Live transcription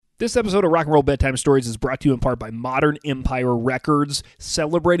This episode of Rock and Roll Bedtime Stories is brought to you in part by Modern Empire Records,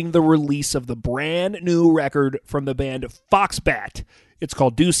 celebrating the release of the brand new record from the band Foxbat. It's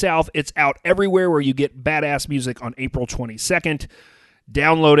called Due South. It's out everywhere where you get badass music on April 22nd.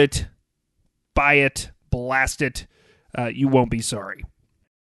 Download it, buy it, blast it. You won't be sorry.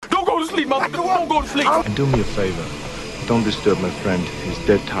 Don't go to sleep, motherfucker. Don't go to sleep. And do me a favor. Don't disturb my friend. He's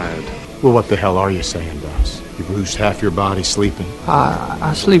dead tired. Well, what the hell are you saying, boss? You lose half your body sleeping?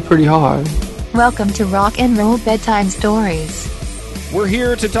 I sleep pretty hard. Welcome to Rock and Roll Bedtime Stories. We're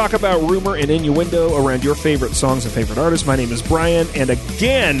here to talk about rumor and innuendo around your favorite songs and favorite artists. My name is Brian, and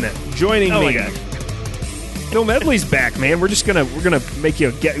again, joining me, Phil Medley's back, man. We're gonna make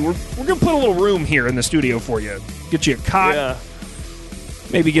you we're gonna put a little room here in the studio for you. Get you a cot,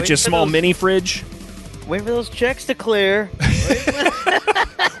 maybe get you a small mini fridge. Wait for those checks to clear.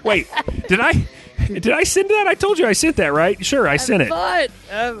 Wait, did I send that? I told you I sent that, right? Sure, I sent it. But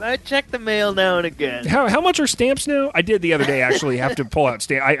I check the mail now and again. How much are stamps now? I did the other day, actually, have to pull out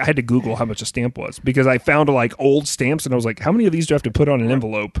stamp. I had to Google how much a stamp was because I found like old stamps, and I was like, how many of these do I have to put on an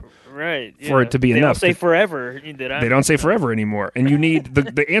envelope for it to be enough? They don't say forever. They don't say forever anymore. And you need,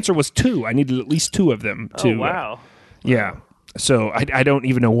 the answer was 2. I needed at least 2 of them. Oh, wow. Yeah. So I don't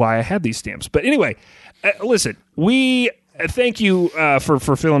even know why I had these stamps. But anyway, listen, we... thank you for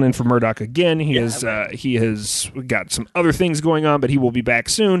filling in for Murdoch again. He has got some other things going on, but he will be back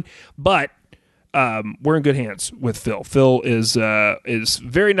soon. But we're in good hands with Phil. Phil is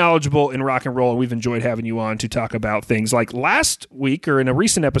very knowledgeable in rock and roll, and we've enjoyed having you on to talk about things like last week or in a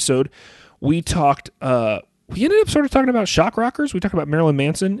recent episode. We talked. We ended up sort of talking about shock rockers. We talked about Marilyn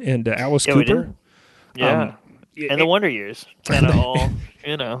Manson and Alice Cooper. We did. Yeah, and the Wonder Years. Kind of all,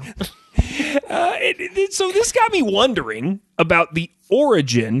 So this got me wondering about the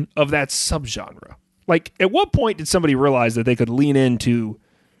origin of that subgenre. Like, at what point did somebody realize that they could lean into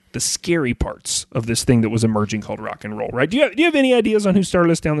the scary parts of this thing that was emerging called rock and roll, right? Do you have any ideas on who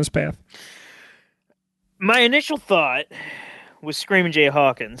started us down this path? My initial thought was Screamin' Jay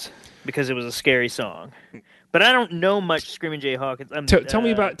Hawkins because it was a scary song. But I don't know much Screamin' Jay Hawkins. Tell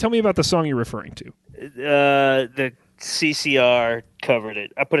me about the song you're referring to. The CCR covered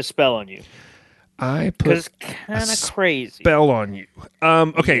it. I Put a Spell on You. I put it's kind of crazy. Spell on You.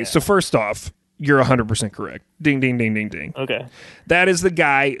 Okay, so first off, you're 100% correct. Ding, ding, ding, ding, ding. Okay. That is the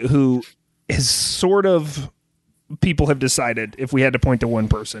guy who is sort of, people have decided if we had to point to one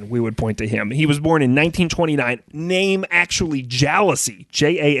person, we would point to him. He was born in 1929. Name actually Jallacy.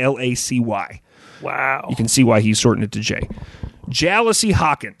 Jalacy. Wow. You can see why he's shortened it to J. Jallacy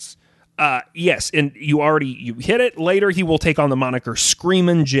Hawkins. Yes, and you hit it. Later, he will take on the moniker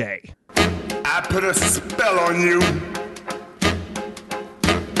Screamin' Jay. I put a spell on you.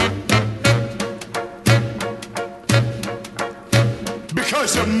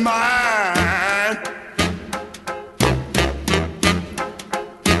 Because you're mine.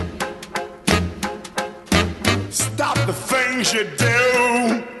 Stop the things you do.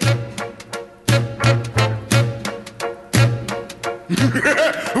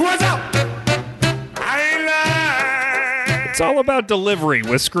 What's up? It's all about delivery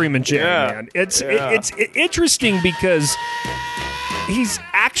with Screamin' Jay, man. It's interesting because he's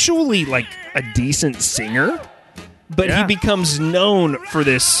actually like a decent singer, but he becomes known for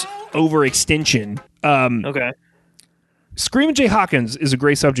this overextension. Okay. Screamin' Jay Hawkins is a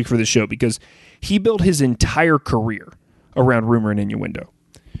great subject for this show because he built his entire career around rumor and innuendo.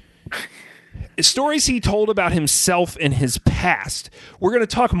 Stories he told about himself and his past. We're going to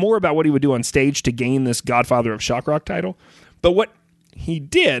talk more about what he would do on stage to gain this Godfather of Shock Rock title. But what he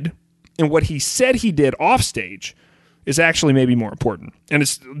did and what he said he did off stage is actually maybe more important. And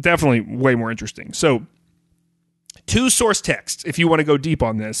it's definitely way more interesting. So 2 source texts, if you want to go deep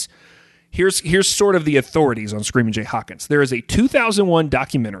on this. Here's sort of the authorities on Screamin' Jay Hawkins. There is a 2001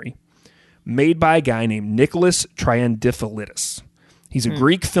 documentary made by a guy named Nicholas Triandafilidis. He's a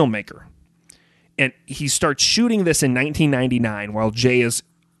Greek filmmaker. And he starts shooting this in 1999 while Jay is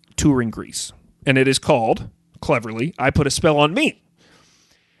touring Greece. And it is called, cleverly, I Put a Spell on Me.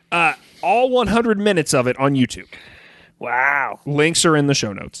 All 100 minutes of it on YouTube. Wow. Links are in the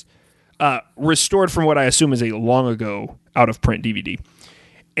show notes. Restored from what I assume is a long ago out-of-print DVD.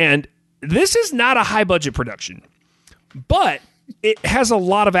 And this is not a high-budget production. But it has a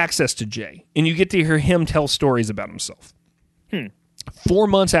lot of access to Jay. And you get to hear him tell stories about himself. 4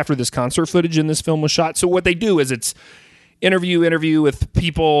 months after this concert footage in this film was shot. So what they do is it's interview with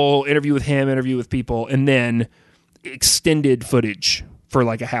people, interview with him, interview with people, and then extended footage for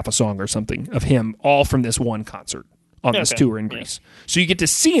like a half a song or something of him, all from this one concert on this tour in Greece. So you get to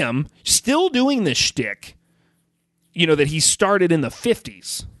see him still doing this shtick, that he started in the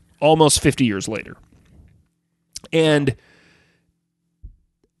 50s almost 50 years later. And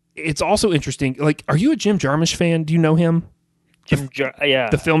it's also interesting. Like, are you a Jim Jarmusch fan? Do you know him? Yeah.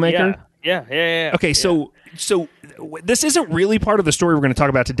 The filmmaker? Yeah. Okay, so this isn't really part of the story we're going to talk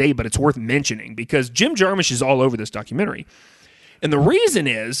about today, but it's worth mentioning because Jim Jarmusch is all over this documentary. And the reason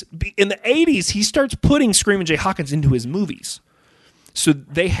is, in the 80s, he starts putting Screamin' Jay Hawkins into his movies. So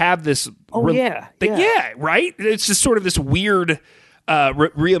they have this... right? It's just sort of this weird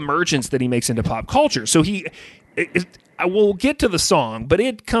reemergence that he makes into pop culture. So I will get to the song, but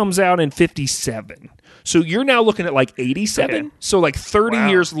it comes out in 57. So you're now looking at like 87. Okay. So like 30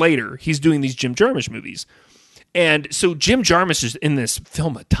 years later, he's doing these Jim Jarmusch movies. And so Jim Jarmusch is in this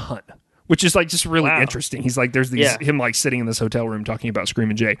film a ton, which is like just really interesting. He's like, there's these him like sitting in this hotel room talking about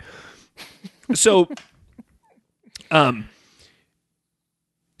Screamin' Jay. So,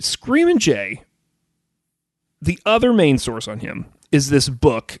 Screamin' Jay, the other main source on him is this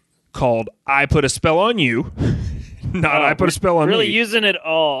book called I Put a Spell on You. Not I Put a Spell on Me. Really using it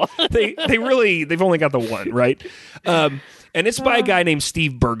all. they've only got the one, right? And it's by a guy named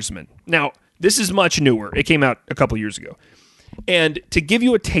Steve Bergsman. Now, this is much newer. It came out a couple years ago. And to give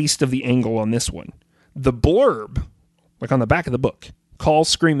you a taste of the angle on this one, the blurb, like on the back of the book, calls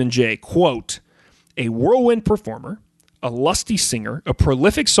Screamin' Jay, quote, a whirlwind performer, a lusty singer, a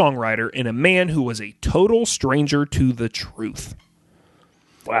prolific songwriter, and a man who was a total stranger to the truth.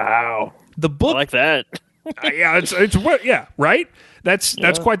 Wow. The book... I like that. Right?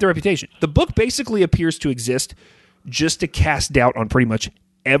 That's quite the reputation. The book basically appears to exist just to cast doubt on pretty much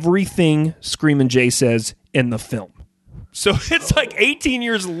everything Screamin' Jay says in the film. So it's like 18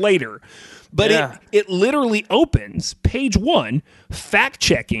 years later, but it literally opens page 1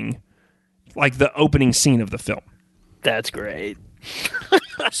 fact-checking like the opening scene of the film. That's great.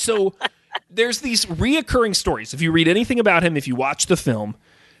 So there's these reoccurring stories. If you read anything about him, if you watch the film,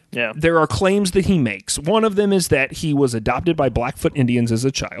 there are claims that he makes. One of them is that he was adopted by Blackfoot Indians as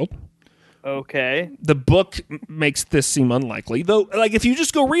a child. Okay. The book makes this seem unlikely, though. Like if you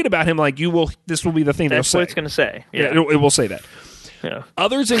just go read about him, like this will be the thing they'll say. That's what it's going to say. Yeah, it will say that. Yeah.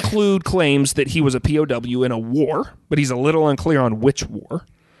 Others include claims that he was a POW in a war, but he's a little unclear on which war.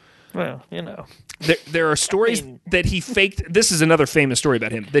 Well, you know. There are stories that he faked. This is another famous story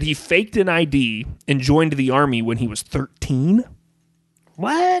about him, that he faked an ID and joined the army when he was 13.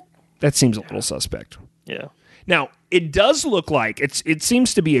 What? That seems a little suspect. Yeah. Now, it does look like, it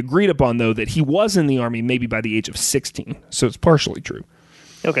seems to be agreed upon, though, that he was in the army maybe by the age of 16. So it's partially true.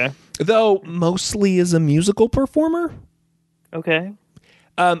 Okay. Though mostly as a musical performer. Okay.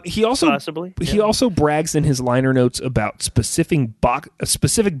 He also possibly he also brags in his liner notes about specific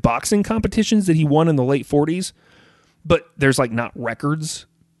boxing competitions that he won in the late 40s, but there's like not records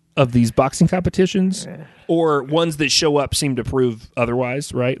of these boxing competitions, or ones that show up seem to prove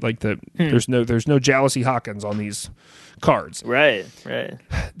otherwise, right? Like there's no Jallacy Hawkins on these cards. Right.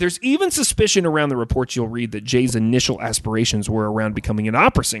 There's even suspicion around the reports you'll read that Jay's initial aspirations were around becoming an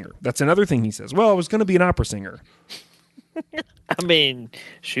opera singer. That's another thing he says. Well, I was going to be an opera singer. I mean,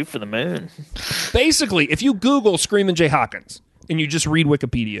 shoot for the moon. Basically, if you Google Screamin' Jay Hawkins and you just read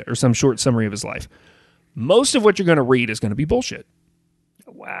Wikipedia or some short summary of his life, most of what you're going to read is going to be bullshit.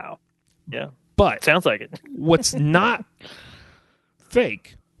 Wow. Yeah. But sounds like it. What's not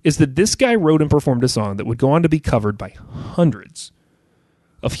fake is that this guy wrote and performed a song that would go on to be covered by hundreds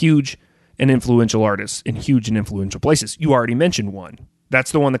of huge and influential artists in huge and influential places. You already mentioned one.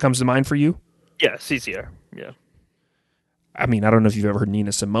 That's the one that comes to mind for you? Yeah, CCR. Yeah. I mean, I don't know if you've ever heard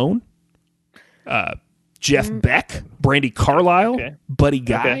Nina Simone, Jeff Beck, Brandy Carlisle, Buddy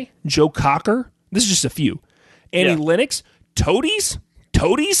Guy, Joe Cocker. This is just a few. Annie Lennox, Toadies.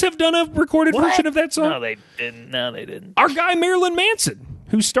 Toadies have done a recorded version of that song? No, they didn't. Our guy Marilyn Manson,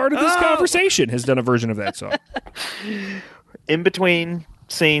 who started this conversation, has done a version of that song. In between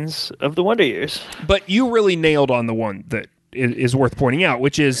scenes of the Wonder Years. But you really nailed on the one that is worth pointing out,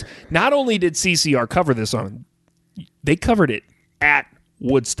 which is not only did CCR cover this song, they covered it at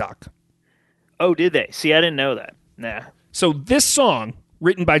Woodstock. Oh, did they? See, I didn't know that. Nah. So this song,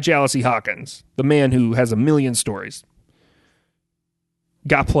 written by Jallacy Hawkins, the man who has a million stories,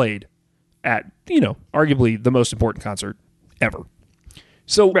 got played at, arguably the most important concert ever.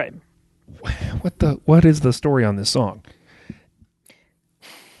 So, what is the story on this song?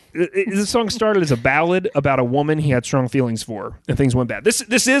 The song started as a ballad about a woman he had strong feelings for, and things went bad.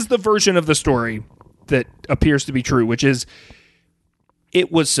 This is the version of the story that appears to be true, which is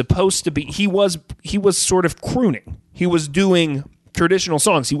it was supposed to be he was sort of crooning. He was doing traditional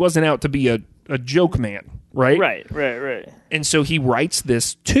songs. He wasn't out to be a joke man, right? Right. And so he writes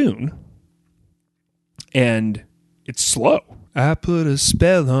this tune, and it's slow. I put a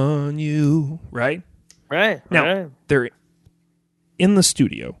spell on you. Right? Right. Now, right. they're in the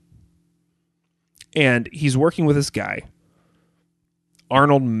studio, and he's working with this guy,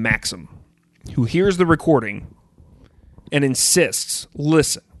 Arnold Maxim, who hears the recording and insists,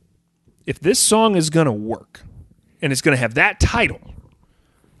 listen, if this song is going to work and it's going to have that title,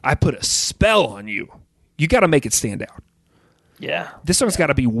 I put a spell on you. You got to make it stand out. Yeah. This song's got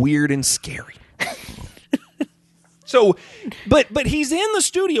to be weird and scary. So, but he's in the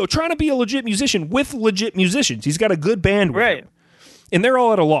studio trying to be a legit musician with legit musicians. He's got a good band with him. And they're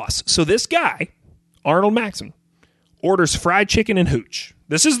all at a loss. So this guy, Arnold Maxim, orders fried chicken and hooch.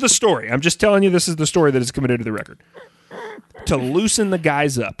 This is the story. I'm just telling you this is the story that is committed to the record. To loosen the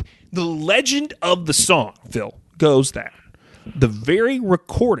guys up. The legend of the song, Phil, goes that the very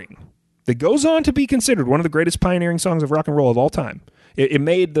recording that goes on to be considered one of the greatest pioneering songs of rock and roll of all time. It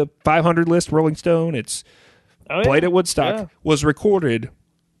made the 500 list, Rolling Stone. It's played at Woodstock. Was recorded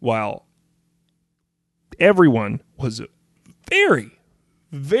while everyone was very,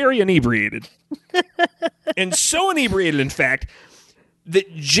 very inebriated. And so inebriated, in fact,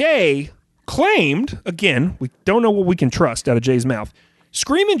 that Jay claimed, again, we don't know what we can trust out of Jay's mouth.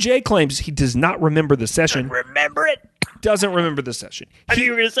 Screamin' Jay claims he does not remember the session. Remember it? Doesn't remember the session. I knew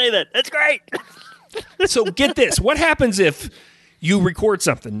you were going to say that. That's great. So get this. What happens if you record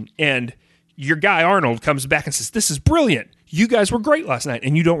something and your guy Arnold comes back and says, this is brilliant. You guys were great last night,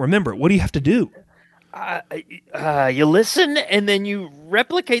 and you don't remember it. What do you have to do? You listen, and then you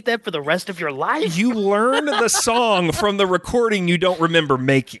replicate that for the rest of your life? You learn the song from the recording you don't remember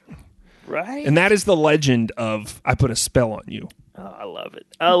making. Right. And that is the legend of I Put a Spell on You. Oh, I love it.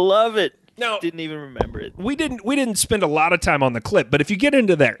 I love it. No, didn't even remember it. We didn't spend a lot of time on the clip, but if you get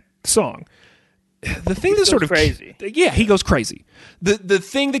into that song, the thing that sort of crazy. Yeah, he goes crazy. The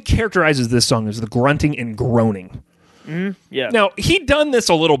thing that characterizes this song is the grunting and groaning. Yeah. Now, he'd done this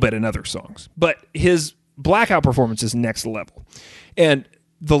a little bit in other songs, but his Blackout performance is next level. And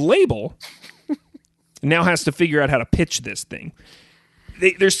the label now has to figure out how to pitch this thing.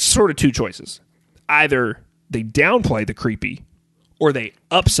 There's sort of two choices. Either they downplay the creepy or they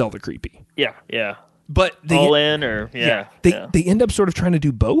upsell the creepy. Yeah, yeah. But they, all in or they end up sort of trying to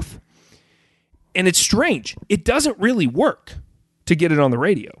do both. And it's strange. It doesn't really work to get it on the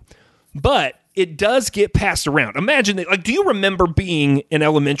radio. But it does get passed around. Imagine that, like, do you remember being in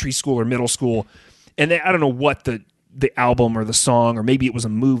elementary school or middle school and I don't know what the album or the song or maybe it was a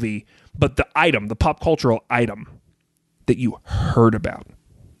movie, but the item, the pop cultural item that you heard about.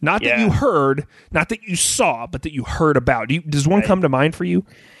 Not that you heard, not that you saw, but that you heard about. Does one come to mind for you?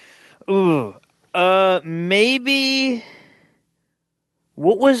 Ooh. Maybe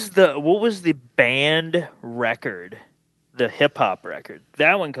what was the band record? The hip hop record.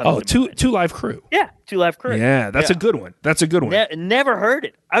 That one comes to mind. Two Live Crew. Yeah, Two Live Crew. Yeah, that's a good one. That's a good one. Never heard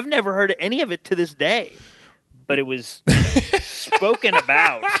it. I've never heard any of it to this day. But it was spoken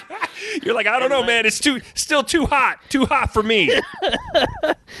about. You're like, I don't know, man. It's still too hot. Too hot for me.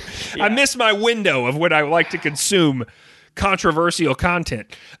 I miss my window of when I like to consume controversial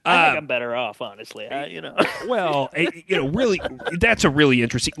content. I think I'm better off, honestly. Well, really, that's a really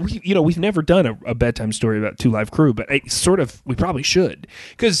interesting. We've never done a bedtime story about Two Live Crew, but we probably should,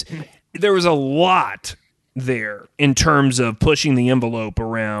 because there was a lot there in terms of pushing the envelope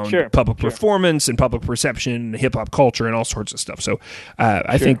around public performance and public perception and hip hop culture and all sorts of stuff. So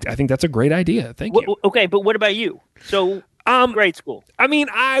I think that's a great idea. Thank you. Okay, but what about you? So grade school. I mean,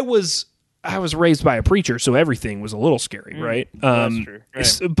 I was raised by a preacher, so everything was a little scary, right? That's true.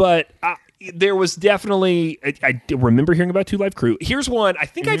 Right. But there was definitely, I remember hearing about Two Live Crew. Here's one. I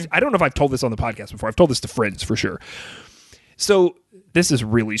think I don't know if I've told this on the podcast before. I've told this to friends for sure. So this is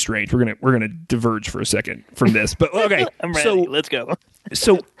really strange. We're gonna diverge for a second from this, but okay. I'm ready. So let's go.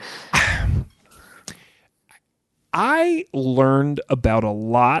 So I learned about a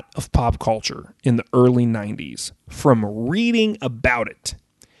lot of pop culture in the early 90s from reading about it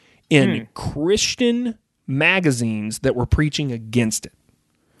in Christian magazines that were preaching against it.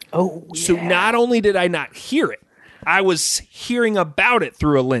 Oh, yeah. So not only did I not hear it, I was hearing about it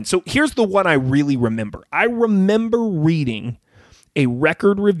through a lens. So here's the one I really remember. I remember reading a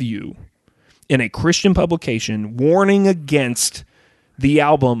record review in a Christian publication warning against the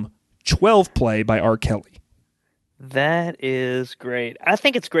album 12 Play by R. Kelly. That is great. I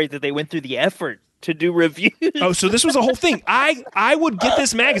think it's great that they went through the effort to do reviews. Oh, so this was a whole thing. I would get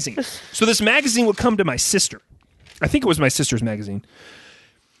this magazine. So this magazine would come to my sister. I think it was my sister's magazine.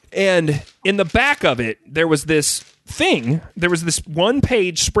 And in the back of it, there was this thing. There was this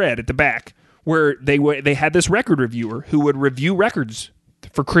one-page spread at the back where they had this record reviewer who would review records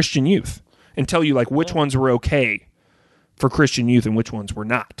for Christian youth and tell you like which ones were okay for Christian youth and which ones were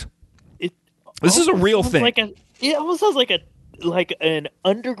not. It This is a real sounds thing. It almost sounds like an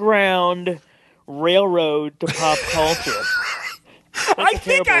underground railroad to pop culture. That's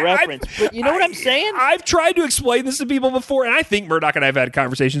a terrible reference. But you know what I'm saying? I've tried to explain this to people before, and I think Murdoch and I have had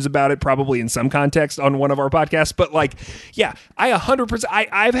conversations about it, probably in some context on one of our podcasts. But like, yeah, I 100%.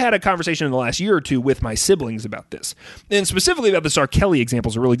 I've had a conversation in the last year or two with my siblings about this, and specifically about this R. Kelly example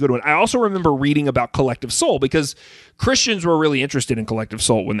is a really good one. I also remember reading about Collective Soul because Christians were really interested in Collective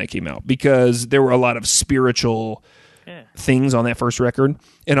Soul when they came out because there were a lot of spiritual things on that first record,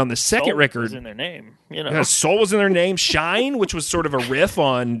 and on the second Soul record was in their name. You know, yeah, Soul was in their name. Shine, which was sort of a riff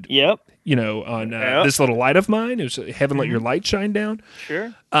on, yep, This Little Light of Mine. It was Heaven Let Your Light Shine Down.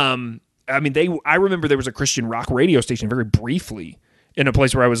 sure. I mean, I remember there was a Christian rock radio station very briefly in a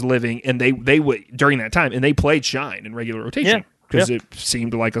place where I was living, and they would during that time, and they played Shine in regular rotation because it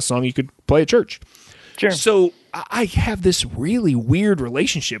seemed like a song you could play at church. Sure. So I have this really weird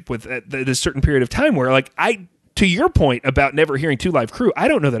relationship with this certain period of time where, like, to your point about never hearing Two Live Crew, I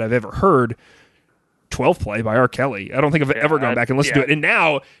don't know that I've ever heard 12 Play by R. Kelly. I don't think I've ever gone back and listened to it. And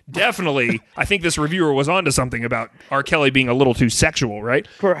now, definitely, I think this reviewer was onto something about R. Kelly being a little too sexual, right?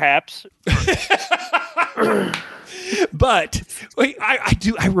 Perhaps. But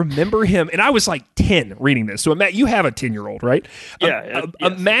I remember him, and I was like 10 reading this. So, Matt, you have a 10-year-old, right? Yeah.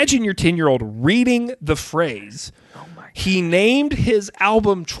 Imagine your 10-year-old reading the phrase, he named his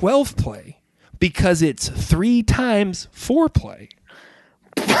album 12 Play because it's 3 times foreplay.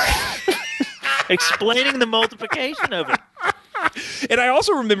 Explaining the multiplication of it. And I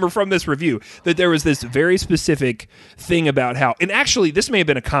also remember from this review that there was this very specific thing about how, and actually this may have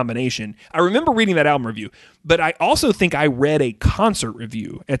been a combination. I remember reading that album review, but I also think I read a concert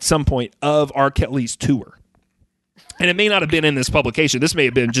review at some point of R. Kelly's tour. And it may not have been in this publication. This may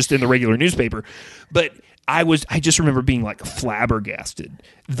have been just in the regular newspaper. But I just remember being like flabbergasted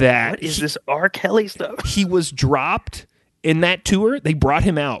that What is this R. Kelly stuff? he was dropped in that tour. They brought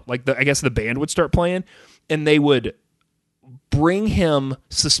him out. Like I guess the band would start playing, and they would bring him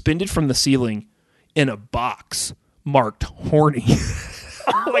suspended from the ceiling in a box marked horny.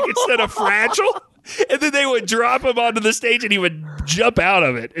 Like instead of fragile. And then they would drop him onto the stage and he would jump out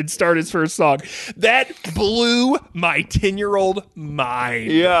of it and start his first song. That blew my 10-year-old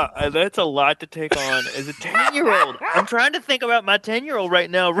mind. Yeah, that's a lot to take on as a 10-year-old. I'm trying to think about my 10-year-old right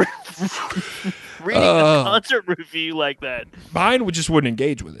now reading a concert review like that. Mine just wouldn't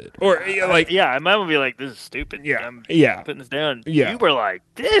engage with it. Or like, yeah, mine would be like, this is stupid. Yeah, I'm yeah. putting this down. Yeah. You were like,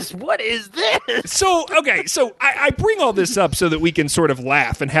 what is this? So, okay, so I bring all this up so that we can sort of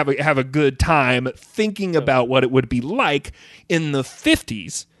laugh and have a good time thinking about what it would be like in the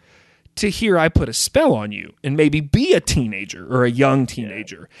 50s to hear I Put a Spell on You and maybe be a teenager or a young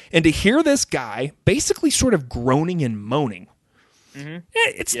teenager. And to hear this guy basically sort of groaning and moaning. Mm-hmm.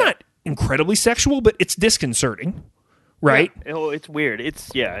 It's not incredibly sexual, but it's disconcerting, right? Yeah. Oh, it's weird.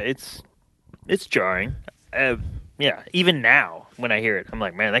 It's jarring. Even now when I hear it, I'm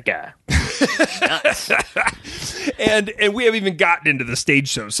like, man, that guy. Nuts. And we haven't even gotten into the stage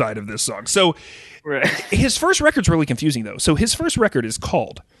show side of this song. So Right. His first record's really confusing, though. So his first record is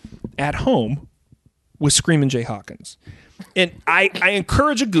called At Home with Screamin' Jay Hawkins. And I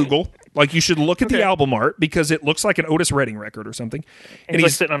encourage a Google. Like, you should look at the album art because it looks like an Otis Redding record or something. And he's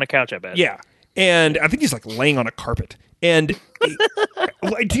like sitting on a couch, I bet. Yeah. And I think he's like laying on a carpet. And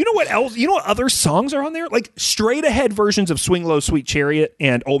like, do you know what else? You know what other songs are on there? Like straight ahead versions of Swing Low, Sweet Chariot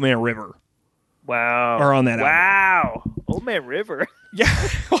and Old Man River. Wow. Are on that album. Wow. Old Man River. Yeah.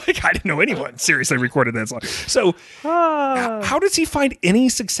 Like, I didn't know anyone seriously recorded that song. So how does he find any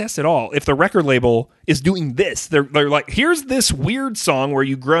success at all if the record label is doing this? They're like, here's this weird song where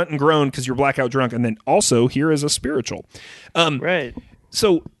you grunt and groan because you're blackout drunk. And then also here is a spiritual. Right.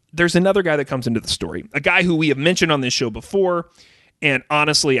 So there's another guy that comes into the story, a guy who we have mentioned on this show before. And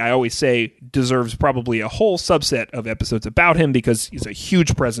honestly, I always say deserves probably a whole subset of episodes about him because he's a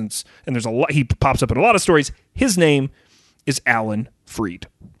huge presence and there's a lot. He pops up in a lot of stories. His name is Alan Freed.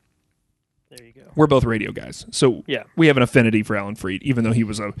 There you go. We're both radio guys, so yeah, we have an affinity for Alan Freed, even though he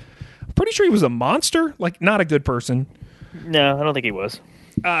was I'm pretty sure he was a monster, like not a good person. No, I don't think he was.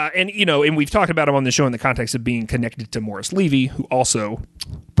 And we've talked about him on the show in the context of being connected to Morris Levy, who also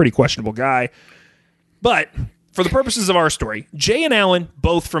pretty questionable guy. But for the purposes of our story, Jay and Alan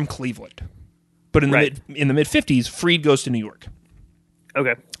both from Cleveland, but in the mid 50s, Freed goes to New York.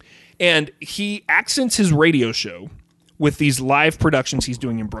 Okay, and he accents his radio show with these live productions he's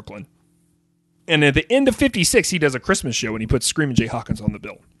doing in Brooklyn. And at the end of 56, he does a Christmas show and he puts Screamin' Jay Hawkins on the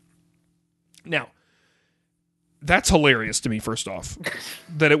bill. Now, that's hilarious to me, first off,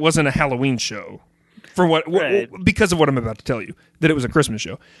 that it wasn't a Halloween show. from what Right. because of what I'm about to tell you, that it was a Christmas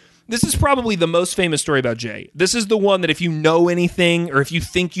show. This is probably the most famous story about Jay. This is the one that if you know anything or if you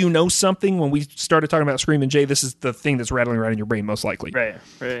think you know something, when we started talking about Screamin' Jay, this is the thing that's rattling around in your brain most likely. Right.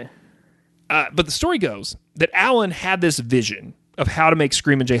 Right. But the story goes that Alan had this vision of how to make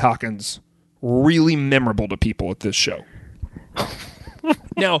Screamin' Jay Hawkins really memorable to people at this show.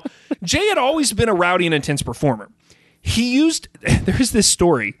 Now, Jay had always been a rowdy and intense performer. There's this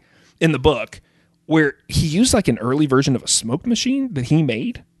story in the book where he used like an early version of a smoke machine that he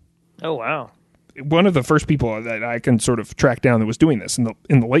made. Oh, wow. One of the first people that I can sort of track down that was doing this in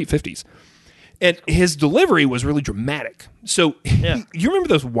the late 50s. And his delivery was really dramatic. So you remember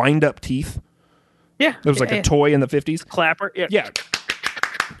those wind-up teeth? Yeah. There was like a toy in the 50s. Clapper. Yeah. Yeah.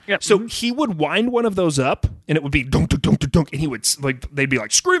 Yep. So he would wind one of those up, and it would be dunk, dunk, dunk, dunk, dunk, and he would they'd be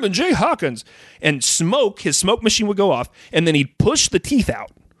like Screamin' Jay Hawkins, and his smoke machine would go off, and then he'd push the teeth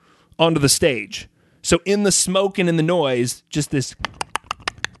out onto the stage. So in the smoke and in the noise, just these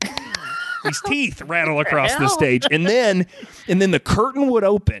teeth rattle across the stage, and then the curtain would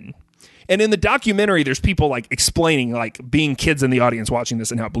open. And in the documentary, there's people like explaining, like being kids in the audience watching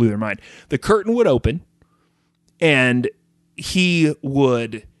this and how it blew their mind. The curtain would open, and he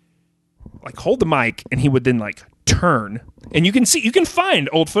would like hold the mic, and he would then like turn, and you can find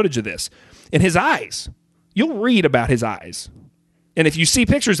old footage of this. And his eyes, you'll read about his eyes, and if you see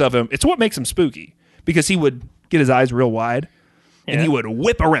pictures of him, it's what makes him spooky, because he would get his eyes real wide, and he would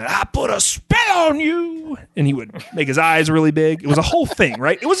whip around. I put a spell on you, and he would make his eyes really big. It was a whole thing,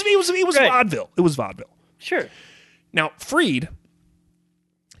 right? It was Right. vaudeville. It was vaudeville. Sure. Now, Freed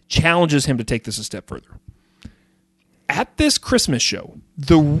challenges him to take this a step further. At this Christmas show,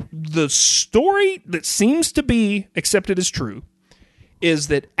 the story that seems to be accepted as true is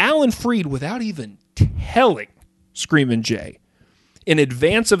that Alan Freed, without even telling Screamin' Jay, in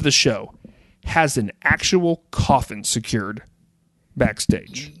advance of the show, has an actual coffin secured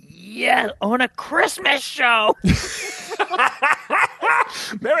backstage. Yeah, on a Christmas show.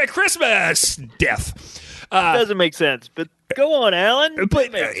 Merry Christmas, death. Doesn't make sense, but go on, Alan.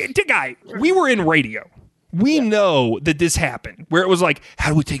 But, guy, we were in radio. We know that this happened, where it was like, how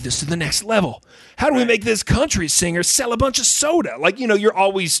do we take this to the next level? How do we make this country singer sell a bunch of soda? Like, you're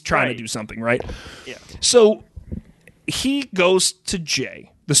always trying to do something, right? Yeah. So he goes to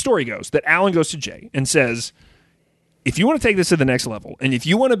Jay. The story goes that Alan goes to Jay and says, if you want to take this to the next level, and if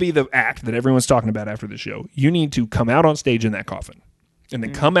you want to be the act that everyone's talking about after the show, you need to come out on stage in that coffin and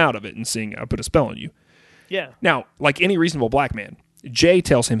then come out of it and sing, I Put a Spell on You. Yeah. Now, like any reasonable black man, Jay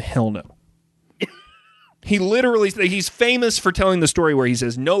tells him, hell no. He literally, he's famous for telling the story where he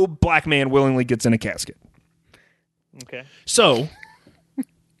says, no black man willingly gets in a casket. Okay. So,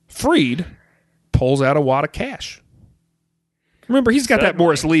 Freed pulls out a wad of cash. Remember, he's got that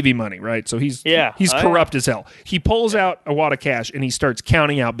Morris Levy money, right? So he's corrupt as hell. He pulls out a wad of cash and he starts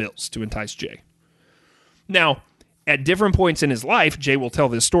counting out bills to entice Jay. Now, at different points in his life, Jay will tell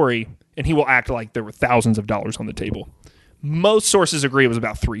this story and he will act like there were thousands of dollars on the table. Most sources agree it was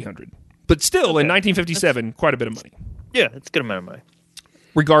about $300. But still, in 1957, quite a bit of money. Yeah, it's a good amount of money.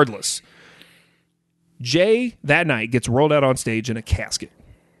 Regardless, Jay that night gets rolled out on stage in a casket.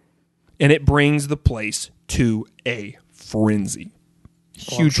 And it brings the place to a frenzy.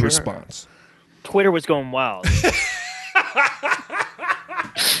 Huge response. Twitter was going wild.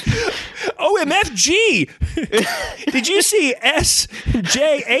 OMFG! Did you see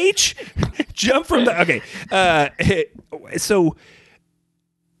SJH jump from the... Okay. So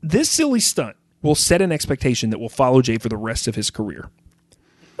this silly stunt will set an expectation that will follow Jay for the rest of his career.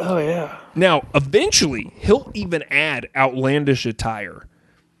 Oh, yeah. Now, eventually, he'll even add outlandish attire.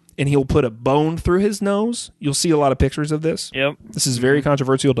 And he'll put a bone through his nose. You'll see a lot of pictures of this. Yep. This is very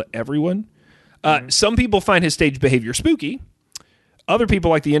controversial to everyone. Some people find his stage behavior spooky. Other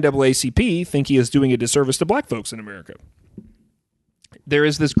people, like the NAACP, think he is doing a disservice to black folks in America. There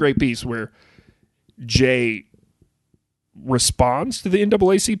is this great piece where Jay responds to the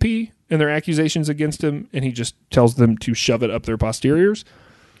NAACP and their accusations against him, and he just tells them to shove it up their posteriors.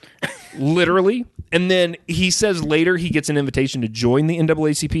 Literally. And then he says later he gets an invitation to join the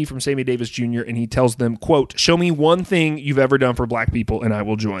NAACP from Sammy Davis Jr., and he tells them, quote, show me one thing you've ever done for black people and I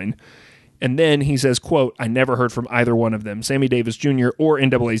will join. And then he says, quote, I never heard from either one of them, Sammy Davis Jr. or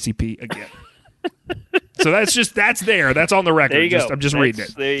NAACP again. So that's there. That's on the record. There you go. I'm just reading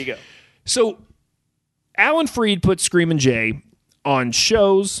it. There you go. So Alan Freed puts Screamin' Jay on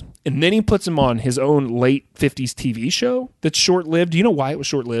shows, and then he puts him on his own late 50s TV show that's short-lived. Do you know why it was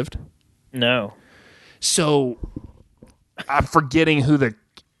short-lived? No. So I'm forgetting who that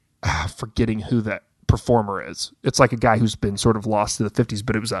performer is. It's like a guy who's been sort of lost to the 50s,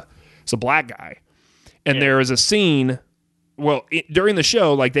 but it's a black guy. And there is a scene, during the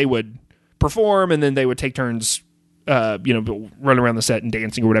show, like they would perform and then they would take turns, run around the set and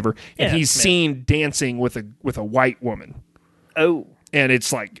dancing or whatever. And he's seen dancing with a white woman. Oh. And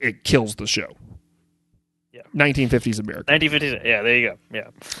it's like, it kills the show. Yeah. 1950s America. 1950s. Yeah, there you go. Yeah.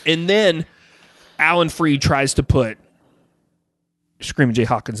 And then Alan Freed tries to put Screaming Jay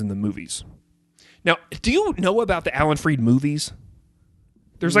Hawkins in the movies. Now, do you know about the Alan Freed movies?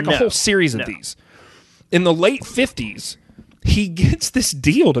 There's like a whole series of these. In the late 50s, he gets this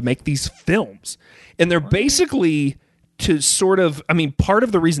deal to make these films. And they're basically to sort of, part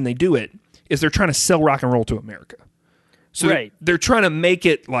of the reason they do it is they're trying to sell rock and roll to America. So they're trying to make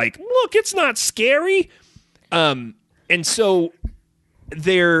it like, look, it's not scary. And so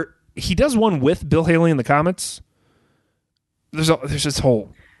he does one with Bill Haley and the Comets. There's this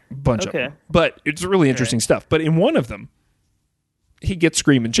whole bunch of them. But it's really interesting stuff. But in one of them, he gets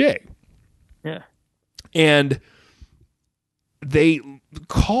Screamin' Jay. Yeah. And they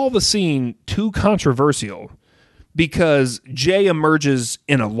call the scene too controversial because Jay emerges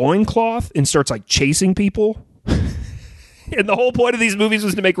in a loincloth and starts like chasing people. And the whole point of these movies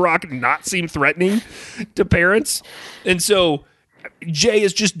was to make rock not seem threatening to parents. And so Jay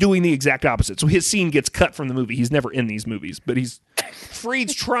is just doing the exact opposite. So his scene gets cut from the movie. He's never in these movies, but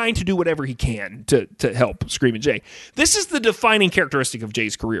Freed's trying to do whatever he can to help Screamin' Jay. This is the defining characteristic of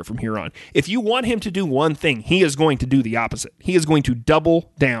Jay's career from here on. If you want him to do one thing, he is going to do the opposite. He is going to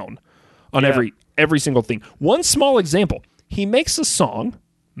double down on every single thing. One small example, he makes a song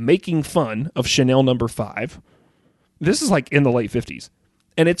making fun of Chanel No. 5. This is like in the late 50s.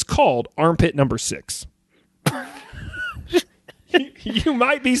 And it's called Armpit No. 6. You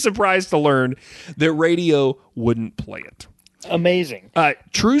might be surprised to learn that radio wouldn't play it. Amazing.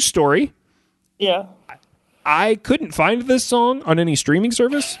 True story. Yeah. I couldn't find this song on any streaming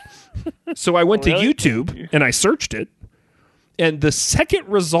service. So I went to YouTube and I searched it. And the second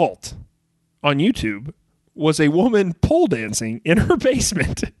result on YouTube was a woman pole dancing in her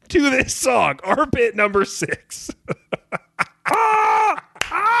basement to this song, Armpit No. 6.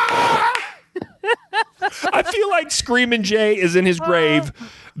 I feel like Screamin' Jay is in his grave,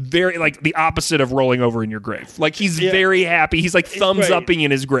 very like the opposite of rolling over in your grave. Like he's very happy. He's like thumbs upping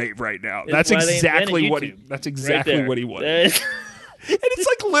in his grave right now. That's exactly what he wanted. And it's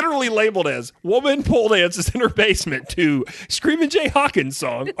like literally labeled as woman pole dances in her basement to Screamin' Jay Hawkins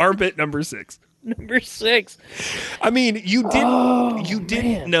song, Armpit No. 6. No. 6. You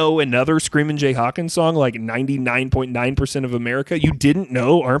didn't know another Screamin' Jay Hawkins song like 99.9% of America. You didn't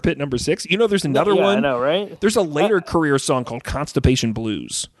know Armpit No. 6. You know there's another one. I know, right? There's a later career song called Constipation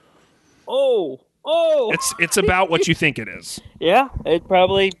Blues. Oh. It's about what you think it is. Yeah, it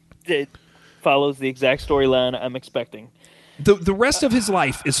follows the exact storyline I'm expecting. The rest of his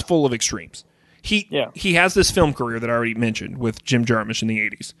life is full of extremes. He has this film career that I already mentioned with Jim Jarmusch in the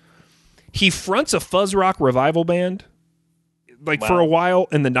 80s. He fronts a fuzz rock revival band for a while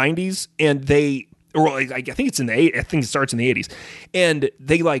in the 90s, and I think it's I think it starts in the 80s. And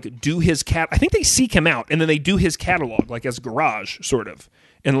they do his I think they seek him out and then they do his catalog like as garage sort of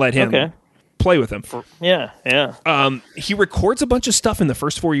and let him play with them. He records a bunch of stuff in the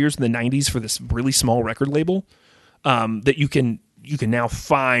first 4 years in the 90s for this really small record label that you can now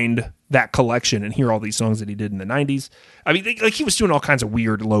find that collection and hear all these songs that he did in the 90s. He was doing all kinds of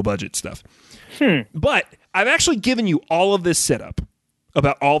weird low-budget stuff. But I've actually given you all of this setup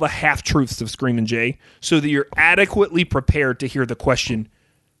about all the half-truths of Screamin' Jay so that you're adequately prepared to hear the question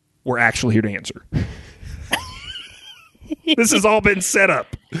we're actually here to answer. This has all been set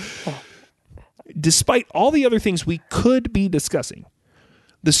up. Despite all the other things we could be discussing,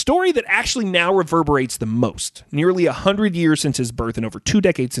 the story that actually now reverberates the most, nearly 100 years since his birth and over 2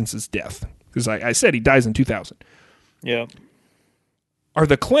 decades since his death, because I said he dies in 2000, are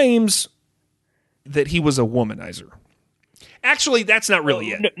the claims that he was a womanizer. Actually, that's not really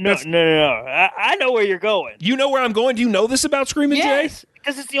it. No. I know where you're going. You know where I'm going? Do you know this about Screamin' Jay? Yes,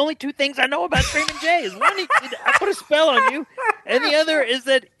 because it's the only two things I know about Screamin' Jay. Is one, I put a spell on you, and the other is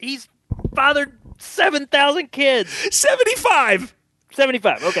that he's fathered 7,000 kids. 75.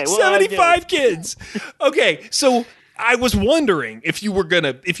 75. Okay. Well, 75 kids. Okay. So I was wondering if you were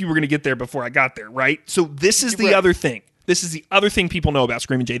gonna get there before I got there, right? So this is the other thing. This is the other thing people know about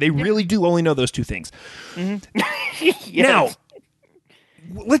Screamin' Jay. They really do only know those two things. Mm-hmm. Now,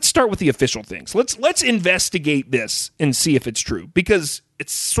 let's start with the official things. Let's investigate this and see if it's true because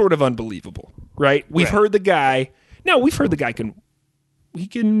it's sort of unbelievable, right? We've heard the guy. Now we've heard the guy can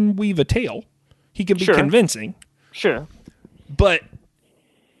weave a tale. He can be convincing. Sure. But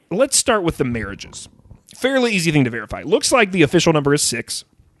let's start with the marriages. Fairly easy thing to verify. Looks like the official number is 6.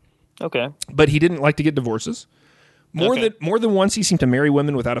 Okay. But he didn't like to get divorces. More Okay. than once, he seemed to marry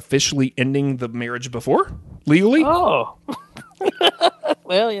women without officially ending the marriage before, legally. Oh.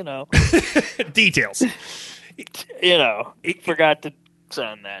 Well, Details. forgot to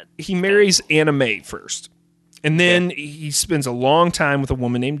sign that. He marries Anna Mae first. And then he spends a long time with a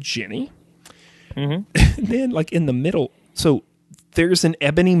woman named Jenny. Mm-hmm. And then, like, in the middle, so there's an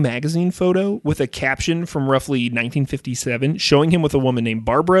Ebony magazine photo with a caption from roughly 1957 showing him with a woman named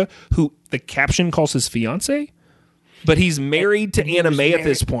Barbara, who the caption calls his fiance. But he's married to Anna Mae at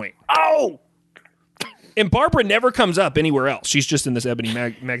this point. Oh! And Barbara never comes up anywhere else. She's just in this Ebony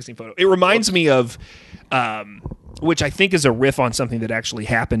magazine photo. It reminds me of, which I think is a riff on something that actually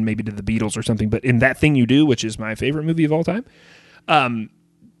happened, maybe to the Beatles or something. But in That Thing You Do, which is my favorite movie of all time,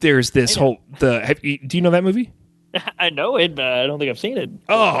 there's this whole do you know that movie? I know it, but I don't think I've seen it.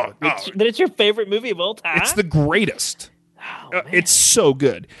 Oh, That it's your favorite movie of all time? it's the greatest. It's so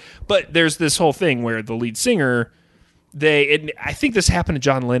good. But there's this whole thing where the lead singer. I think this happened to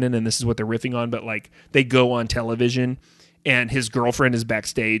John Lennon, and this is what they're riffing on, but like they go on television and his girlfriend is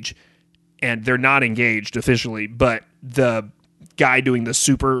backstage and they're not engaged officially, but the guy doing the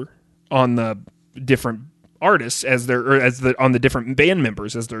super on the different artists on the different band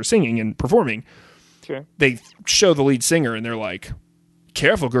members as they're singing and performing, Sure. they show the lead singer and they're like,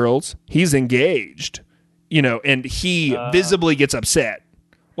 "Careful, girls, he's engaged," and he visibly gets upset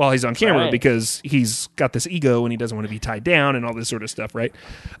while he's on camera because he's got this ego and he doesn't want to be tied down and all this sort of stuff, right?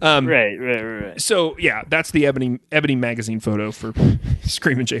 Right. So, yeah, that's the Ebony magazine photo for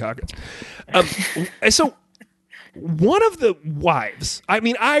Screaming Jay Hawkins. So, one of the wives,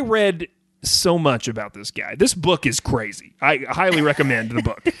 I read so much about this guy. This book is crazy. I highly recommend the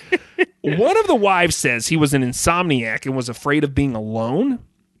book. One of the wives says he was an insomniac and was afraid of being alone.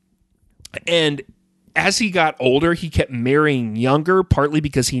 And as he got older, he kept marrying younger, partly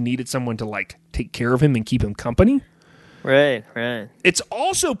because he needed someone to like take care of him and keep him company. Right. It's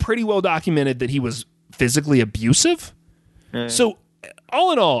also pretty well documented that he was physically abusive. So,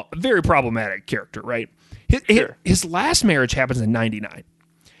 all in all, a very problematic character, right? His last marriage happens in 1999.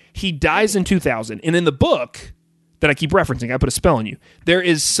 He dies in 2000. And in the book that I keep referencing, I put a spell on you, there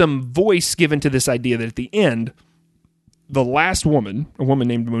is some voice given to this idea that at the end, the last woman, a woman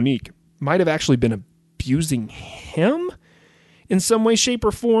named Monique, might have actually been abusing him in some way, shape,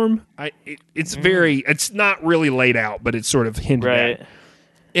 or form. It's not really laid out, but it's sort of hinted at.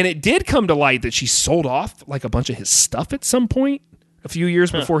 And it did come to light that she sold off like a bunch of his stuff at some point a few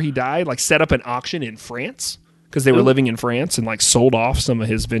years before he died, like set up an auction in France because they were living in France and like sold off some of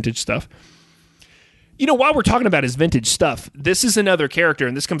his vintage stuff. While we're talking about his vintage stuff, this is another character,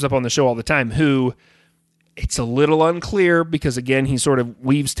 and this comes up on the show all the time, who it's a little unclear because, again, he sort of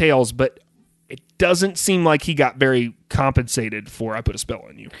weaves tales, but it doesn't seem like he got very compensated for I Put a Spell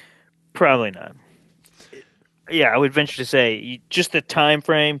on You. Probably not. Yeah, I would venture to say just the time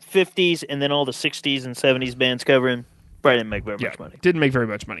frame, 50s, and then all the 60s and 70s bands covering, probably didn't make very much money. Didn't make very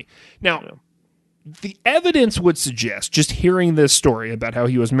much money. Now, the evidence would suggest, just hearing this story about how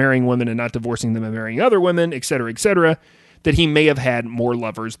he was marrying women and not divorcing them and marrying other women, et cetera, that he may have had more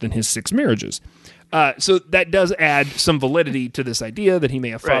lovers than his 6 marriages. So that does add some validity to this idea that he may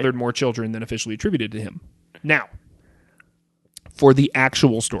have fathered more children than officially attributed to him. Now, for the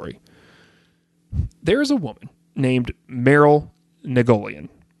actual story, there is a woman named Meryl Nagolian.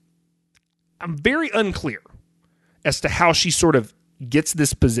 I'm very unclear as to how she sort of gets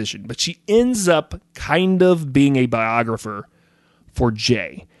this position, but she ends up kind of being a biographer for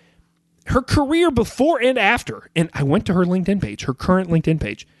Jay. Her career before and after, and I went to her LinkedIn page, her current LinkedIn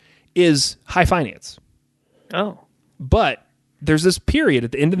page, is high finance. Oh. But there's this period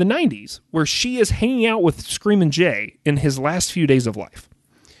at the end of the 90s where she is hanging out with Screamin' Jay in his last few days of life.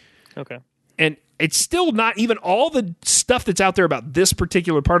 Okay. And it's still not even all the stuff that's out there about this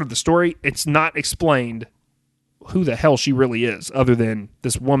particular part of the story. It's not explained who the hell she really is, other than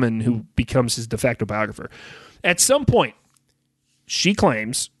this woman who becomes his de facto biographer. At some point, she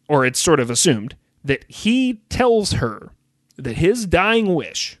claims, or it's sort of assumed, that he tells her that his dying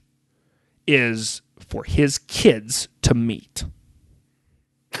wish is for his kids to meet.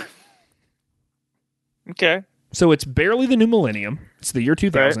 Okay. So it's barely the new millennium. It's the year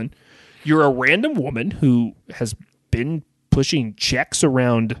 2000. Right. You're a random woman who has been pushing checks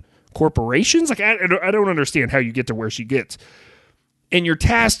around corporations. Like, I don't understand how you get to where she gets. And you're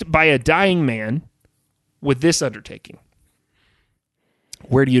tasked by a dying man with this undertaking.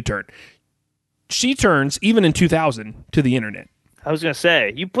 Where do you turn? She turns, even in 2000, to the internet. I was going to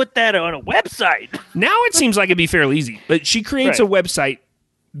say, you put that on a website. Now it seems like it'd be fairly easy. But she creates a website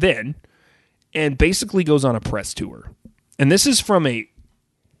then and basically goes on a press tour. And this is from a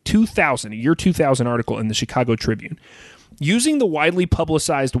a year 2000 article in the Chicago Tribune. Using the widely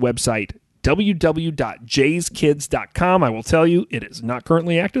publicized website www.jayskids.com, I will tell you, it is not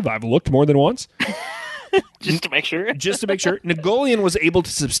currently active. I've looked more than once. Just to make sure. Nagolian was able to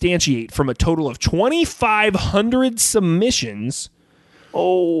substantiate from a total of 2,500 submissions.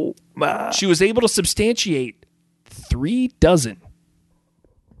 Oh, my. She was able to substantiate 36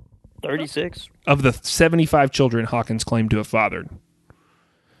 of the 75 children Hawkins claimed to have fathered.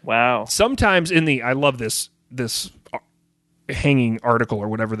 Wow. Sometimes I love this hanging article or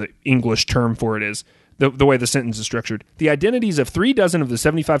whatever the English term for it is, the way the sentence is structured. The identities of 36 of the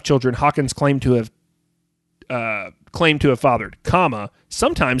 75 children Hawkins claimed to have fathered, comma,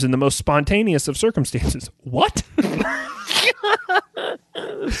 sometimes in the most spontaneous of circumstances. What?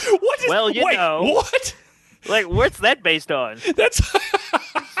 What? Like, what's that based on? That's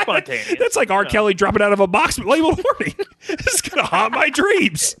spontaneous. That's like R. Kelly dropping out of a box labeled warning. This is going to haunt my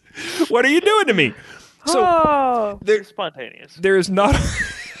dreams. What are you doing to me? So they're spontaneous. There is not.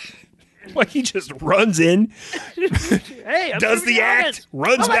 Like he just runs in, hey, does the act,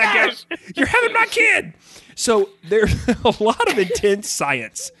 runs back out. You're having my kid. So there's a lot of intense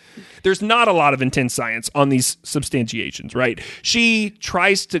science. There's not a lot of intense science on these substantiations, right? She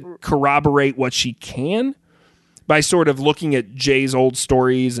tries to corroborate what she can by sort of looking at Jay's old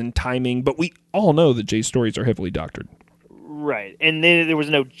stories and timing, but we all know that Jay's stories are heavily doctored. Right, and then there was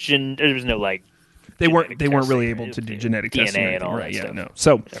no like. They weren't really able to do genetic testing and all right? that Yeah, stuff. no.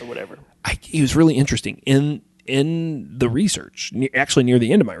 So or whatever. It was really interesting in the research. Actually, near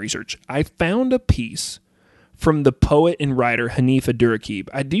the end of my research, I found a piece from the poet and writer Hanif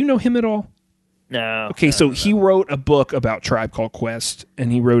Abdurraqib. Do you know him at all? No. Okay, so he wrote a book about Tribe Called Quest,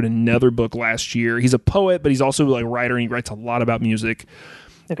 and he wrote another book last year. He's a poet, but he's also like a writer, and he writes a lot about music.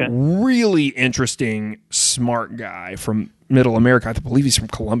 Okay. Really interesting, smart guy from Middle America. I believe he's from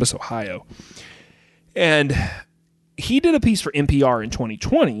Columbus, Ohio. And he did a piece for NPR in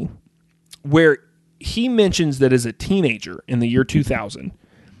 2020 where he mentions that as a teenager in the year 2000,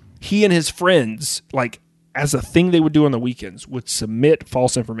 he and his friends, like as a thing they would do on the weekends, would submit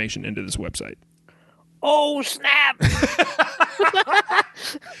false information into this website. Oh, snap. Well,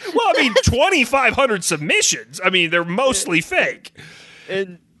 I mean, 2,500 submissions. I mean, they're mostly fake.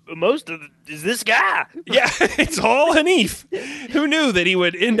 And most of is this guy. Yeah, it's all Hanif. Who knew that he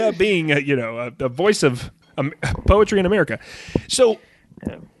would end up being, a voice of poetry in America? So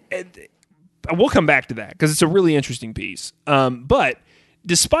we'll come back to that because it's a really interesting piece. But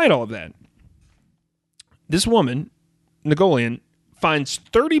despite all of that, this woman, Nagolian, finds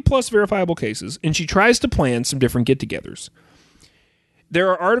 30 plus verifiable cases, and she tries to plan some different get-togethers. There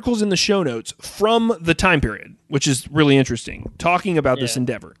are articles in the show notes from the time period, which is really interesting, talking about this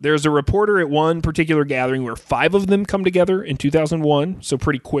endeavor. There's a reporter at one particular gathering where 5 of them come together in 2001, so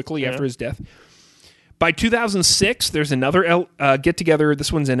pretty quickly after his death. By 2006, there's another get-together.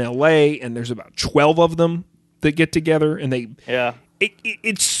 This one's in L.A., and there's about 12 of them that get together. And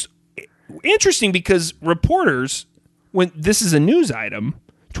it's interesting because reporters, when this is a news item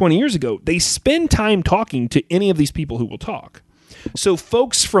 20 years ago, they spend time talking to any of these people who will talk. So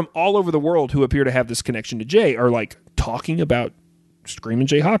folks from all over the world who appear to have this connection to Jay are like talking about Screamin'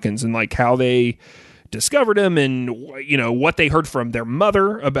 Jay Hawkins and like how they discovered him and what they heard from their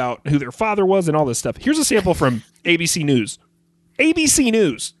mother about who their father was and all this stuff. Here's a sample from ABC News. ABC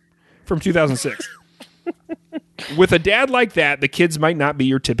News from 2006. With a dad like that, the kids might not be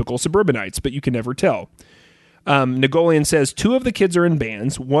your typical suburbanites, but you can never tell. Nagolian says 2 of the kids are in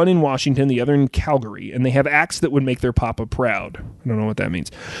bands, one in Washington, the other in Calgary, and they have acts that would make their papa proud. I don't know what that means.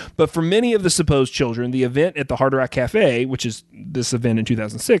 But for many of the supposed children, the event at the Hard Rock Cafe, which is this event in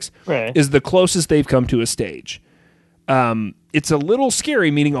 2006, is the closest they've come to a stage. It's a little scary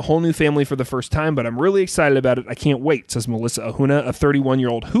meeting a whole new family for the first time, but I'm really excited about it. I can't wait, says Melissa Ahuna, a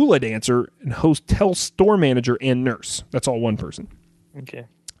 31-year-old hula dancer and hotel store manager and nurse. That's all one person. Okay.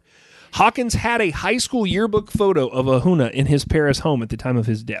 Hawkins had a high school yearbook photo of Ahuna in his Paris home at the time of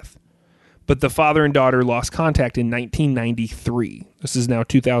his death. But the father and daughter lost contact in 1993. This is now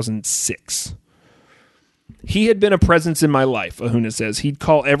 2006. He had been a presence in my life, Ahuna says. He'd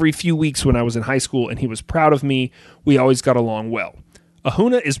call every few weeks when I was in high school, and he was proud of me. We always got along well.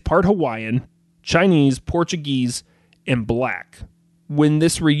 Ahuna is part Hawaiian, Chinese, Portuguese, and black. When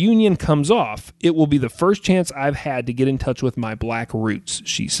this reunion comes off, it will be the first chance I've had to get in touch with my black roots,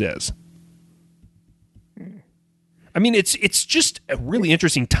 she says. I mean, it's just a really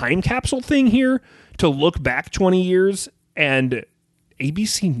interesting time capsule thing here to look back 20 years, and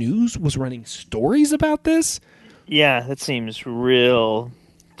ABC News was running stories about this. Yeah, that seems real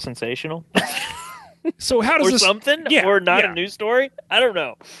sensational. So how does or this something, Yeah, or not yeah. a news story. I don't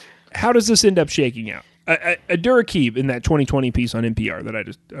know. How does this end up shaking out? Adurakib, in that 2020 piece on NPR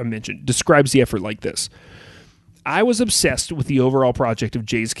that I mentioned, describes the effort like this. I was obsessed with the overall project of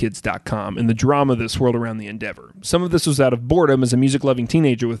Jay'sKids.com and the drama that swirled around the endeavor. Some of this was out of boredom as a music-loving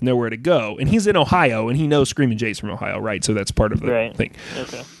teenager with nowhere to go. And he's in Ohio, and he knows Screamin' Jay's from Ohio, right? So that's part of the thing.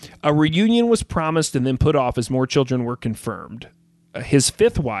 Okay. A reunion was promised and then put off as more children were confirmed. His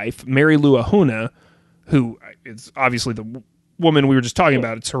fifth wife, Mary Lou Ahuna, who is obviously the woman we were just talking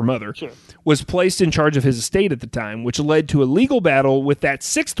about, it's her mother, was placed in charge of his estate at the time, which led to a legal battle with that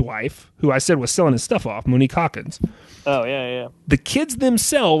sixth wife, who I said was selling his stuff off, Monique Hawkins. Oh, yeah. The kids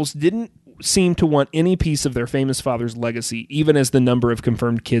themselves didn't seem to want any piece of their famous father's legacy, even as the number of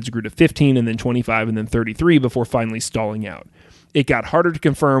confirmed kids grew to 15 and then 25 and then 33 before finally stalling out. It got harder to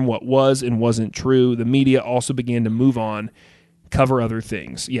confirm what was and wasn't true. The media also began to move on, cover other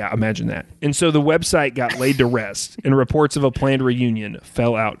things. Yeah, imagine that. And so the website got laid to rest, and reports of a planned reunion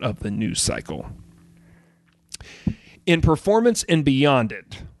fell out of the news cycle. In performance and beyond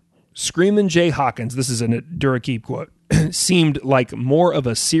it, Screamin' Jay Hawkins, this is a Adurakib quote, seemed like more of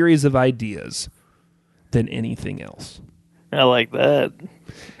a series of ideas than anything else. I like that.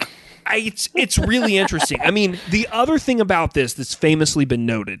 It's really interesting. I mean, the other thing about this that's famously been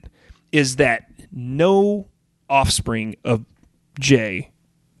noted is that no offspring of Jay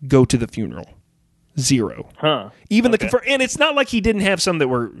go to the funeral. Zero. Huh. Even and it's not like he didn't have some that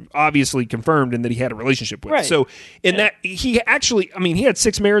were obviously confirmed and that he had a relationship with. Right. So in that he actually, I mean, he had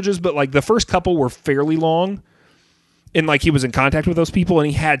 6 marriages, but like the first couple were fairly long, and like he was in contact with those people, and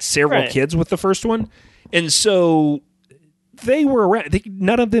he had several kids with the first one, and so they were around.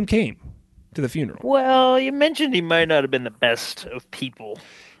 None of them came to the funeral. Well, you mentioned he might not have been the best of people.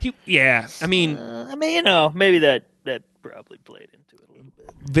 I mean, you know, maybe that probably played into it a little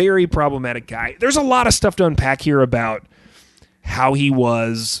bit. Very problematic guy. There's a lot of stuff to unpack here about how he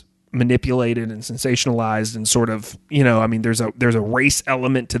was manipulated and sensationalized and sort of, you know, I mean, there's a race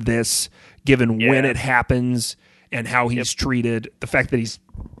element to this given when it happens and how he's treated. The fact that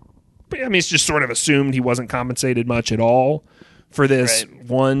it's just sort of assumed he wasn't compensated much at all for this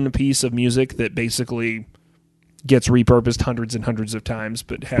one piece of music that basically gets repurposed hundreds and hundreds of times,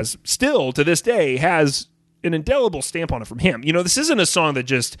 but has still to this day has an indelible stamp on it from him. You know, this isn't a song that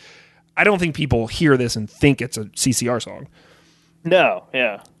just, I don't think people hear this and think it's a CCR song. No,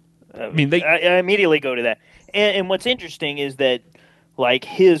 yeah. I mean, I immediately go to that. And what's interesting is that, like,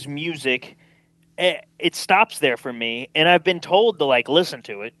 his music, it stops there for me, and I've been told to, like, listen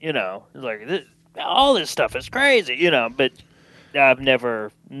to it, you know. It's like, all this stuff is crazy, you know, but I've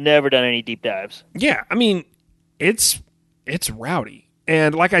never done any deep dives. Yeah, I mean, it's rowdy.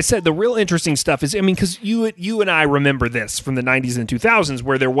 And like I said, the real interesting stuff is, I mean, because you and I remember this from the 90s and 2000s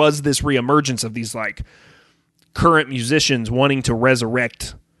where there was this reemergence of these, like, current musicians wanting to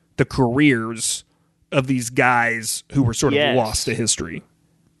resurrect the careers of these guys who were sort of lost to history.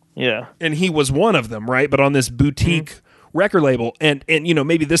 Yeah. And he was one of them, right? But on this boutique record label. And you know,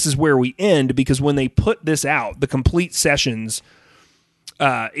 maybe this is where we end, because when they put this out, the complete sessions,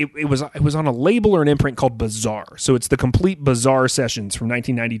 it was on a label or an imprint called Bizarre. So it's the complete Bizarre sessions from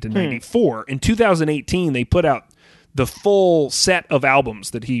 1990 to 94. In 2018, they put out the full set of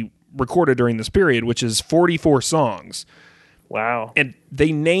albums that he recorded during this period, which is 44 songs. Wow. And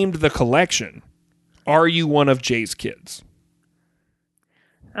they named the collection Are You One of Jay's Kids?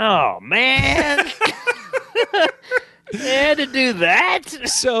 Oh, man. They had to do that?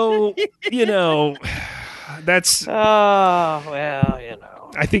 So, you know, that's... Oh, well, you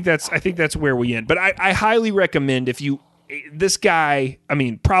know. I think that's where we end. But I highly recommend this guy, I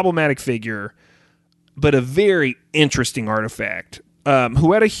mean, problematic figure, but a very interesting artifact,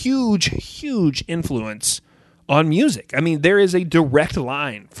 who had a huge, huge influence on music. I mean, there is a direct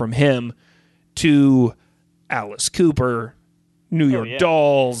line from him to Alice Cooper, New York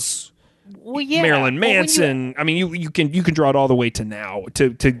Dolls, Marilyn Manson. I mean, you can draw it all the way to now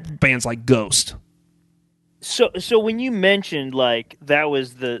to bands like Ghost. So when you mentioned, like, that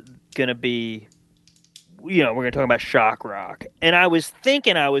was gonna be, you know, we're gonna talk about shock rock, and I was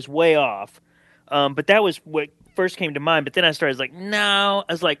thinking I was way off, but that was what first came to mind. But then I started like, no,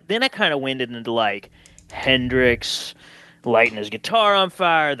 I was like, then I kind of went into like Hendrix lighting his guitar on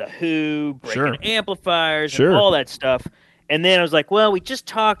fire, The Who, breaking amplifiers, and all that stuff. And then I was like, well, we just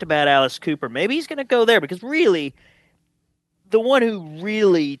talked about Alice Cooper. Maybe he's going to go there, because really, the one who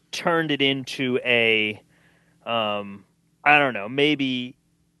really turned it into a, I don't know, maybe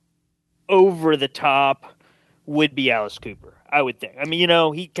over the top would be Alice Cooper, I would think. I mean, you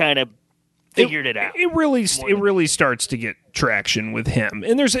know, he kind of figured it out. It really starts to get traction with him,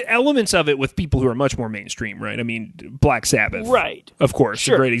 and there's elements of it with people who are much more mainstream, right? I mean, Black Sabbath, Right. Of course,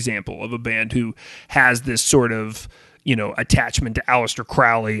 Sure. a great example of a band who has this sort of attachment to Aleister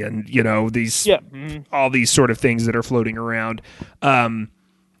Crowley, and these all these sort of things that are floating around.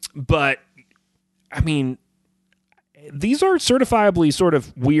 But I mean, these are certifiably sort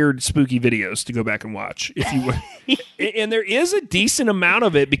of weird, spooky videos to go back and watch, if you would. And there is a decent amount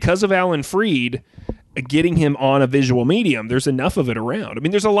of it because of Alan Freed getting him on a visual medium. There's enough of it around. I mean,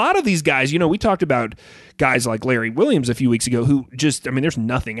 there's a lot of these guys. We talked about guys like Larry Williams a few weeks ago who just, there's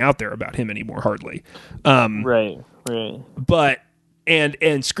nothing out there about him anymore, hardly. Right. But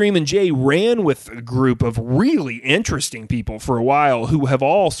and Screamin' Jay ran with a group of really interesting people for a while who have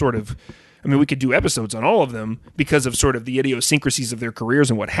all sort of, we could do episodes on all of them because of sort of the idiosyncrasies of their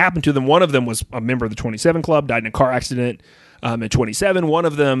careers and what happened to them. One of them was a member of the 27 Club, died in a car accident at 27. One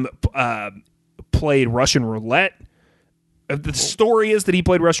of them played Russian roulette. The story is that he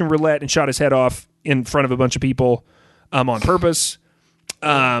played Russian roulette and shot his head off in front of a bunch of people on purpose.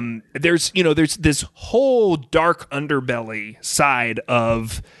 There's this whole dark underbelly side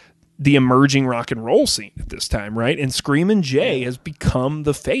of the emerging rock and roll scene at this time, right? And Screamin' Jay has become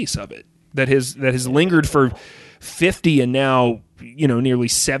the face of it. That has lingered for 50 and now nearly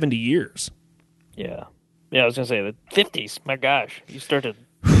 70 years. Yeah, I was gonna say the 50s. My gosh, you start to do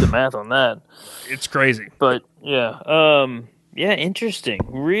the math on that. It's crazy. But interesting,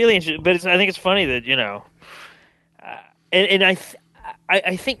 really interesting. But I think it's funny that and I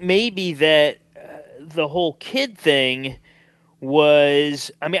think maybe that the whole kid thing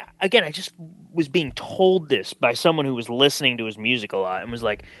was. Again, I just was being told this by someone who was listening to his music a lot and was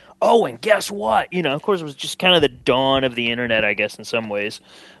like, oh, and guess what? Of course, it was just kind of the dawn of the internet, I guess, in some ways.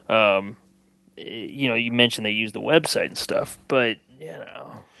 You mentioned they use the website and stuff, but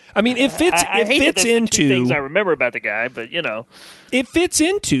it fits into two things I remember about the guy, but it fits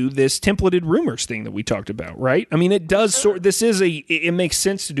into this templated rumors thing that we talked about, right? It does it makes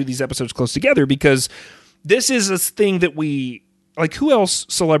sense to do these episodes close together because this is a thing that we like. Who else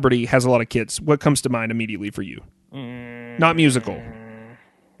celebrity has a lot of kids? What comes to mind immediately for you? Not musical.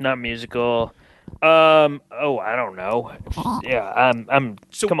 Not musical. I don't know. Yeah,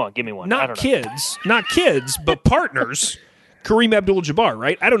 so come on, give me one. Not kids, but partners. Kareem Abdul-Jabbar,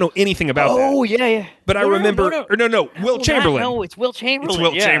 right? I don't know anything about that. Oh, yeah. But I remember... No. Will Chamberlain. No, it's Will Chamberlain.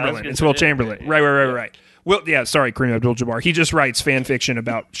 It's Will Chamberlain. Right. Well, yeah, sorry, Kareem Abdul-Jabbar. He just writes fan fiction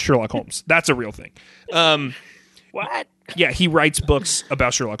about Sherlock Holmes. That's a real thing. What? Yeah, he writes books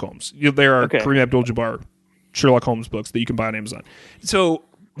about Sherlock Holmes. There are Kareem Abdul-Jabbar Sherlock Holmes books that you can buy on Amazon. So...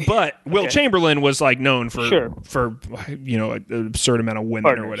 But Will Chamberlain was known for an absurd amount of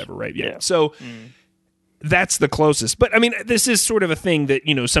women or whatever, right? Yeah. So that's the closest. But this is sort of a thing that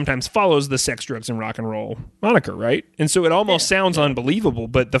sometimes follows the sex, drugs, and rock and roll moniker, right? And so it almost sounds unbelievable.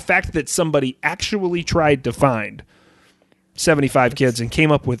 But the fact that somebody actually tried to find 75 kids and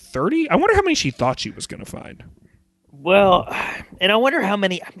came up with 30, I wonder how many she thought she was going to find. Well, and I wonder how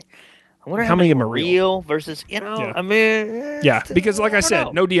many. I wonder how many are real versus, Yeah, because like I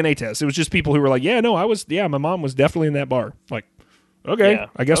said, no DNA test. It was just people who were like, my mom was definitely in that bar. Like, okay,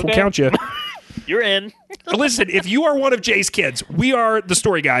 I guess we'll count you. You're in. Listen, if you are one of Jay's kids, we are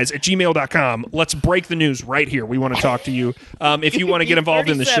thestoryguys@gmail.com. Let's break the news right here. We want to talk to you. If you want to get involved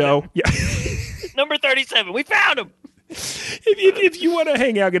in the show. Yeah. Number 37. We found him. If you want to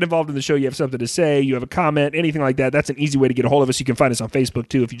hang out, get involved in the show, you have something to say, you have a comment, anything like that, that's an easy way to get a hold of us. You can find us on Facebook,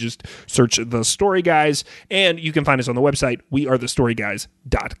 too, if you just search The Story Guys. And you can find us on the website,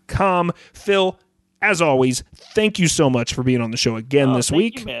 wearethestoryguys.com. Phil, as always, thank you so much for being on the show again this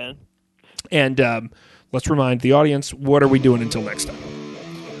week. Thank you, man. And let's remind the audience, what are we doing until next time?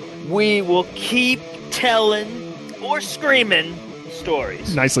 We will keep telling or screaming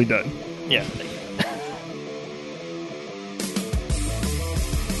stories. Nicely done. Yeah, thank you.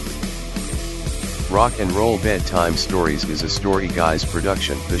 Rock and Roll Bedtime Stories is a Story Guys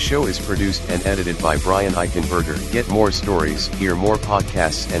production. The show is produced and edited by Brian Eichenberger. Get more stories, hear more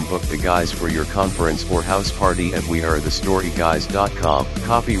podcasts, and book the guys for your conference or house party at wearethestoryguys.com.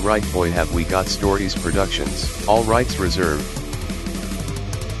 Copyright Boy Have We Got Stories Productions. All rights reserved.